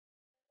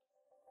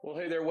Well,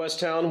 hey there,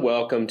 Westtown.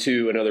 Welcome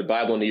to another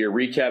Bible in a Year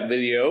recap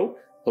video.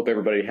 Hope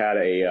everybody had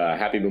a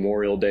happy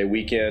Memorial Day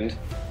weekend.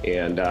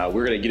 And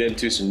we're going to get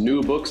into some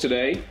new books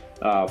today.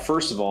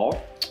 First of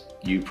all,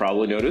 you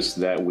probably noticed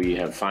that we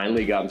have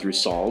finally gotten through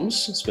Psalms.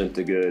 Spent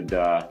a good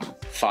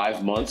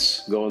 5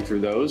 months going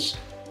through those.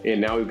 And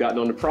now we've gotten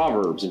on to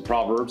Proverbs. And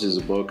Proverbs is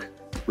a book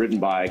written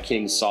by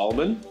King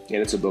Solomon,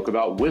 and it's a book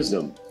about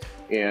wisdom.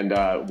 And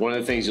one of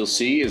the things you'll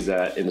see is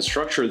that in the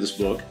structure of this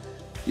book,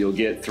 you'll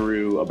get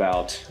through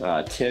about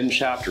 10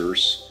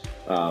 chapters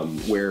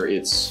where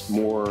it's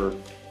more,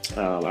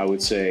 I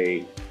would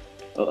say,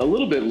 a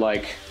little bit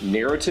like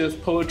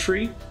narrative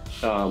poetry.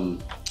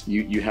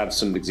 You have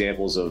some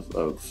examples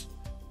of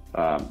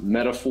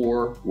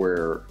metaphor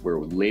where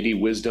Lady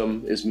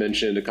Wisdom is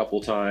mentioned a couple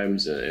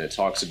times, and it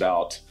talks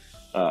about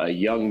a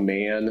young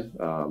man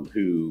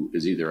who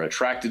is either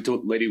attracted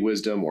to Lady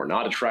Wisdom or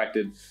not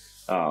attracted.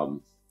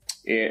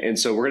 And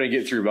so we're going to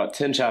get through about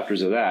 10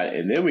 chapters of that.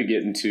 And then we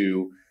get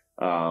into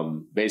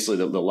basically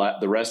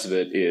the rest of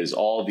it is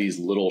all these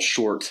little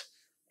short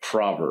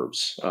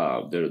proverbs.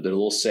 They're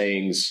little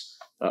sayings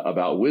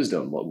about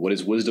wisdom. What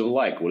is wisdom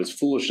like? What is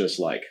foolishness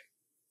like?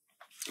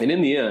 And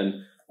in the end,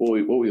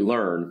 what we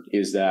learn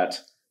is that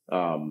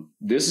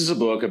this is a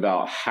book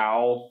about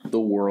how the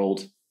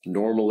world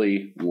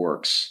normally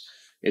works.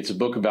 It's a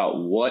book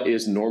about what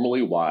is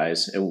normally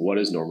wise and what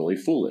is normally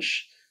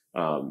foolish.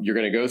 You're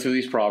going to go through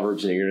these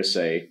proverbs and you're going to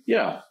say,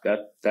 yeah,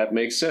 that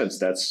makes sense.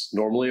 That's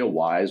normally a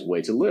wise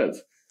way to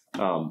live.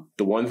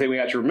 The one thing we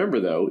have to remember,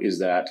 though, is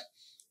that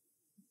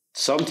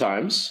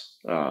sometimes,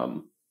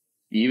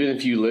 even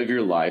if you live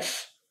your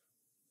life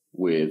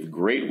with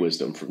great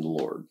wisdom from the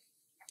Lord,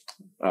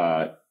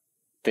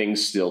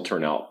 things still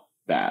turn out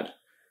bad.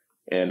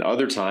 And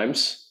other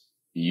times,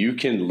 you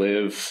can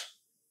live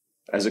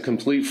as a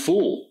complete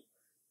fool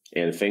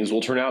and things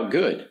will turn out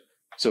good.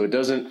 So it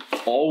doesn't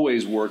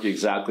always work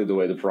exactly the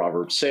way the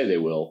Proverbs say they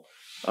will.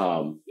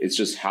 It's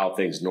just how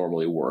things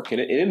normally work.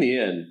 And in the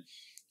end,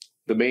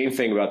 the main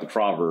thing about the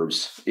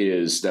Proverbs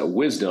is that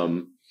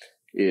wisdom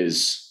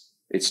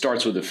it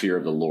starts with the fear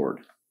of the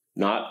Lord,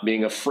 not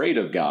being afraid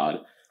of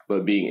God,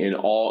 but being in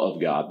awe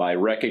of God by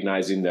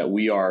recognizing that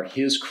we are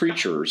his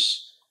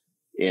creatures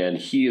and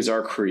he is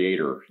our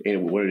creator.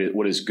 And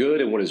what is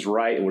good and what is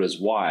right and what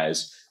is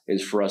wise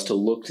is for us to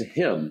look to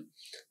him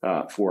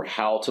for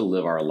how to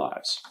live our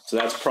lives. So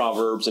that's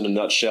Proverbs in a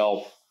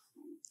nutshell.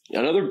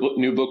 Another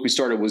new book we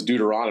started was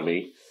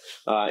Deuteronomy,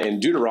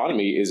 and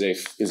Deuteronomy is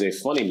a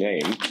funny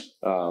name.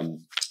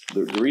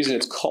 The reason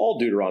it's called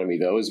Deuteronomy,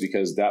 though, is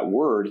because that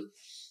word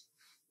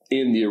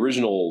in the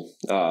original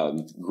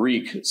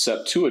Greek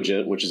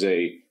Septuagint, which is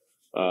a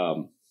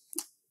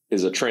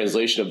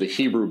translation of the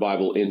Hebrew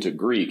Bible into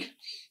Greek.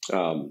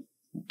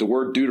 The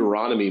word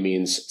Deuteronomy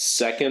means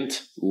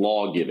second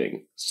law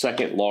giving,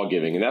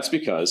 and that's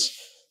because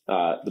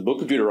the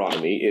book of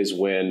Deuteronomy is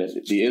when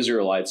the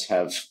Israelites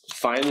have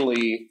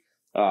finally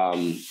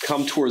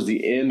come towards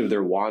the end of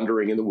their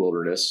wandering in the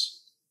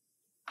wilderness.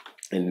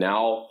 And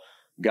now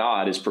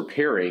God is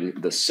preparing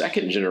the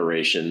second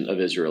generation of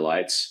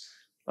Israelites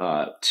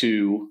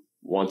to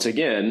once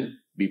again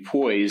be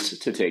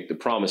poised to take the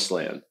promised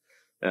land,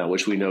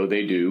 which we know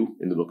they do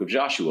in the book of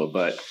Joshua.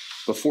 But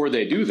before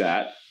they do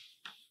that,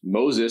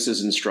 Moses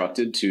is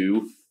instructed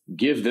to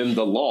give them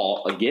the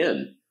law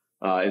again.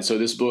 And so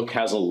this book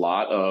has a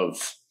lot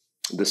of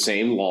the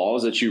same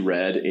laws that you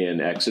read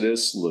in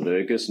Exodus,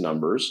 Leviticus,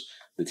 Numbers.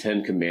 The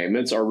 10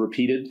 Commandments are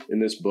repeated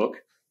in this book.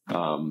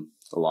 A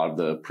lot of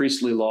the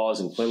priestly laws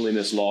and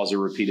cleanliness laws are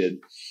repeated.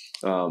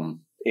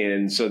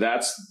 And so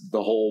that's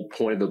the whole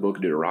point of the book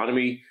of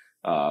Deuteronomy.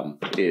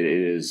 It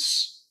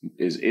is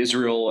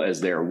Israel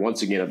as they're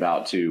once again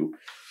about to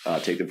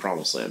take the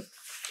promised land.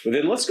 But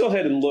then let's go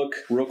ahead and look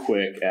real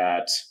quick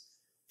at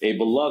a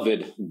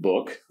beloved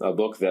book, a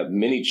book that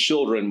many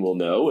children will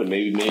know and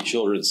maybe many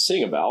children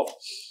sing about,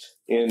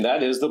 and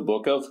that is the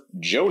book of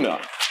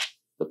Jonah,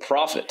 the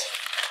prophet.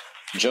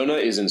 Jonah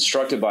is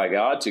instructed by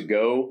God to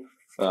go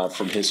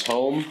from his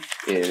home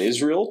in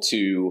Israel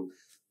to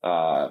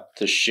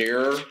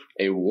share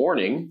a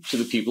warning to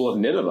the people of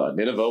Nineveh.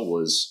 Nineveh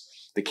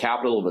was the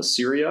capital of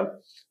Assyria.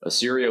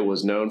 Assyria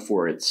was known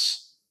for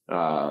its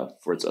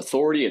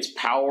authority, its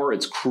power,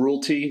 its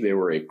cruelty. They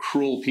were a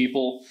cruel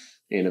people.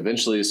 And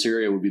eventually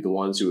Assyria would be the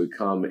ones who would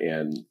come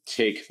and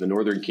take the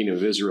northern kingdom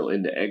of Israel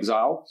into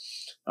exile.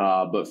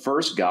 But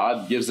first,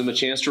 God gives them a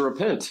chance to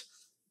repent.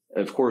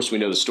 Of course, we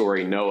know the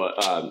story,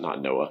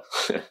 not Noah,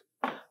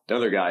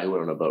 another guy who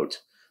went on a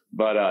boat.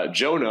 But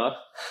Jonah,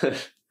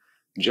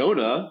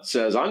 Jonah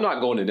says, I'm not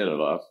going to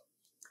Nineveh.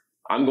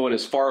 I'm going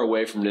as far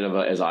away from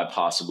Nineveh as I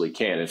possibly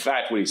can. In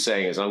fact, what he's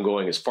saying is I'm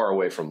going as far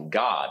away from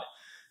God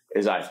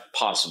as I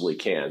possibly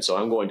can. So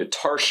I'm going to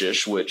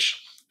Tarshish, which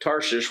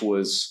Tarshish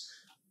was,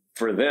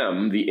 for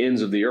them, the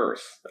ends of the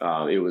earth.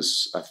 It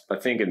was, I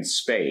think, in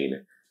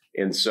Spain.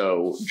 And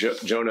so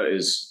Jonah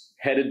is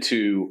headed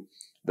to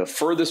the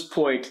furthest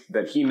point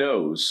that he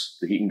knows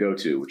that he can go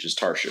to, which is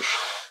Tarshish.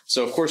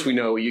 So of course we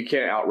know you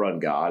can't outrun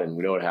God, and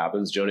we know what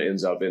happens. Jonah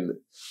ends up in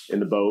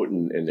the boat,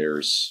 and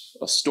there's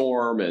a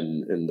storm,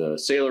 and the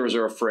sailors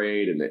are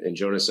afraid, and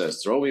Jonah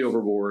says, "Throw me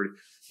overboard."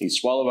 He's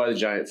swallowed by the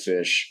giant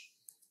fish.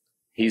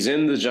 He's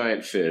in the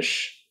giant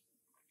fish.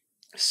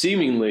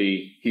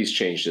 Seemingly, he's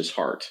changed his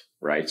heart,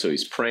 right? So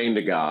he's praying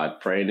to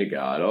God.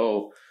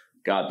 "Oh,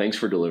 God, thanks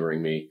for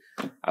delivering me.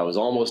 I was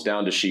almost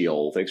down to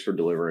Sheol. Thanks for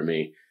delivering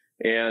me."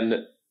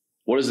 And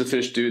what does the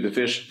fish do? The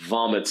fish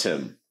vomits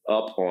him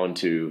up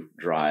onto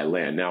dry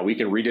land. Now, we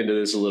can read into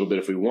this a little bit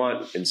if we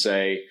want and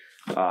say,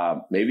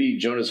 maybe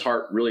Jonah's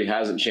heart really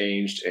hasn't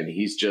changed, and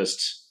he's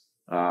just,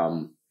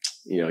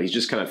 he's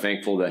just kind of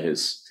thankful that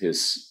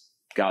his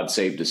God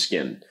saved his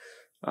skin.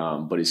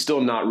 But he's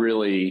still not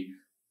really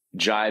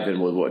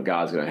jiving with what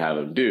God's going to have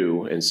him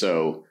do. And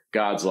so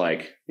God's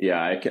like,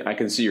 "Yeah, I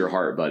can see your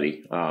heart,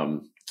 buddy.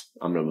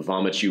 I'm going to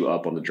vomit you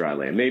up on the dry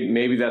land."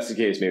 Maybe that's the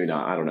case, maybe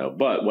not. I don't know.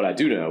 But what I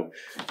do know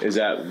is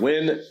that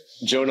when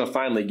Jonah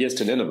finally gets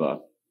to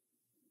Nineveh,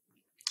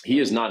 he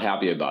is not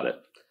happy about it.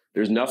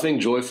 There's nothing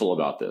joyful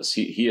about this.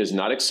 He is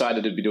not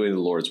excited to be doing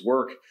the Lord's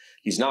work.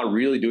 He's not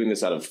really doing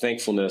this out of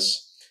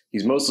thankfulness.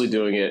 He's mostly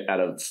doing it out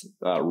of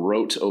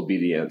rote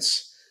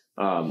obedience.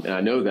 And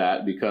I know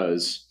that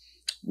because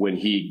when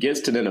he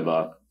gets to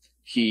Nineveh,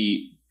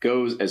 he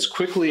goes as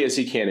quickly as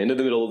he can into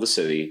the middle of the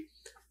city.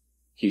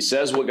 He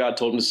says what God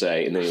told him to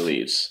say, and then he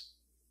leaves.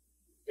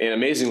 And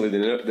amazingly,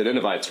 the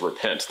Ninevites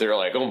repent. They're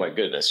like, "Oh my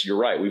goodness, you're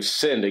right. We've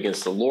sinned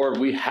against the Lord.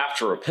 We have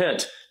to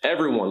repent.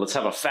 Everyone, let's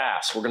have a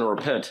fast. We're going to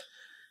repent."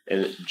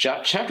 And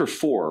chapter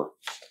 4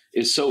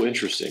 is so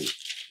interesting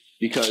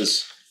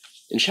because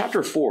in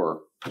chapter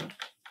 4,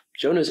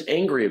 Jonah's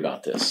angry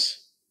about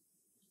this.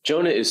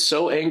 Jonah is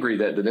so angry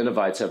that the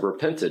Ninevites have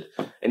repented.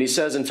 And he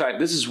says, in fact,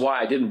 "This is why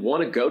I didn't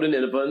want to go to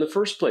Nineveh in the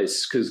first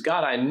place, because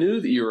God, I knew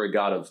that you were a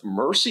God of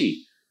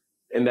mercy,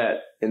 and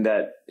that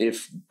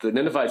if the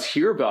Ninevites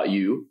hear about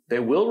you, they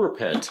will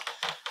repent."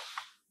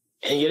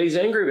 And yet he's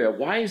angry about it.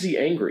 Why is he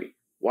angry?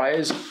 Why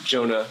is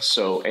Jonah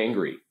so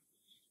angry?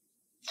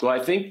 Well, I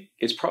think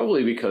it's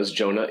probably because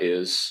Jonah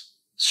is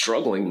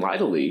struggling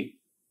mightily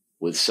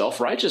with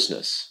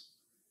self-righteousness.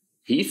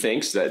 He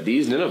thinks that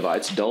these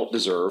Ninevites don't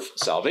deserve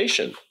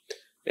salvation.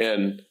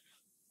 And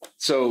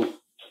so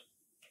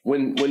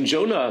when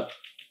Jonah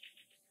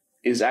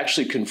is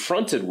actually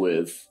confronted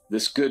with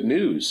this good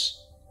news,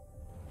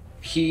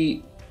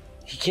 he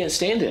can't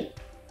stand it.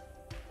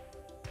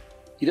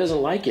 He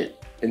doesn't like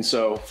it. And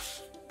so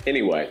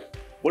anyway,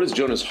 what is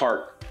Jonah's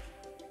heart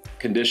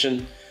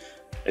condition?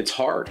 It's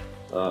hard.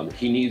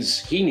 He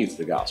needs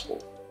the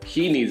gospel.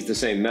 He needs the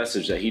same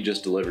message that he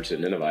just delivered to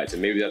the Ninevites.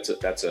 And maybe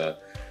that's a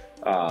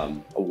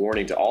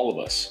warning to all of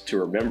us to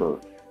remember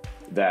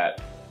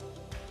that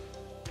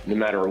no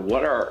matter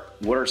what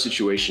our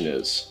situation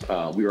is,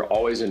 we are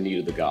always in need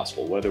of the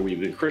gospel. Whether we've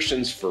been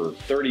Christians for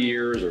 30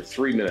 years or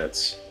 3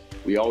 minutes,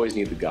 we always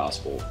need the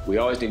gospel. We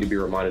always need to be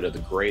reminded of the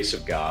grace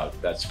of God.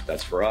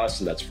 That's for us,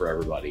 and that's for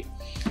everybody.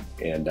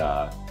 And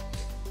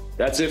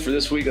that's it for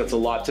this week. That's a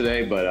lot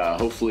today, but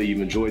hopefully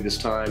you've enjoyed this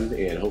time,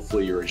 and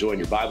hopefully you're enjoying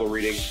your Bible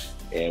reading,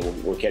 and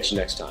we'll catch you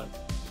next time.